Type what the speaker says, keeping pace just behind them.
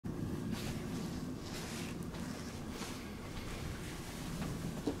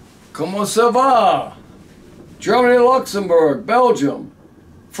Comment ça va? Germany, Luxembourg, Belgium,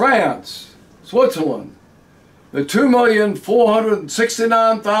 France, Switzerland. The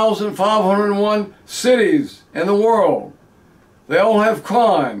 2,469,501 cities in the world. They all have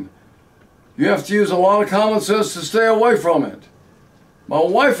crime. You have to use a lot of common sense to stay away from it. My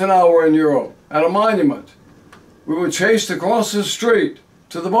wife and I were in Europe at a monument. We were chased across the street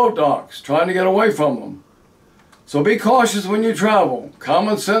to the boat docks, trying to get away from them. So be cautious when you travel.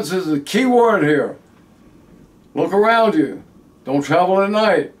 Common sense is the key word here. Look around you. Don't travel at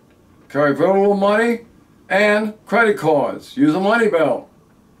night. Carry very little money and credit cards. Use a money belt.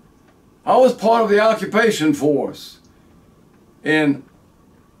 I was part of the occupation force in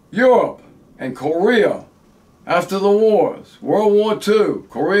Europe and Korea after the wars, World War II,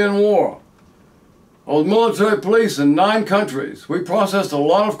 Korean War. I was military police in 9 countries. We processed a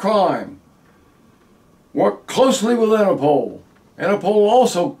lot of crime. Worked closely with Interpol. Interpol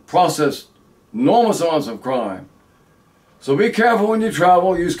also processed enormous amounts of crime. So be careful when you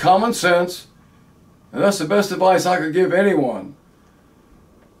travel. Use common sense. And that's the best advice I could give anyone.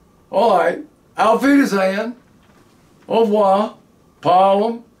 All right. Auf Wiedersehen. Au revoir.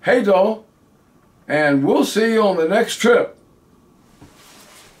 Palm. Hey do. And we'll see you on the next trip.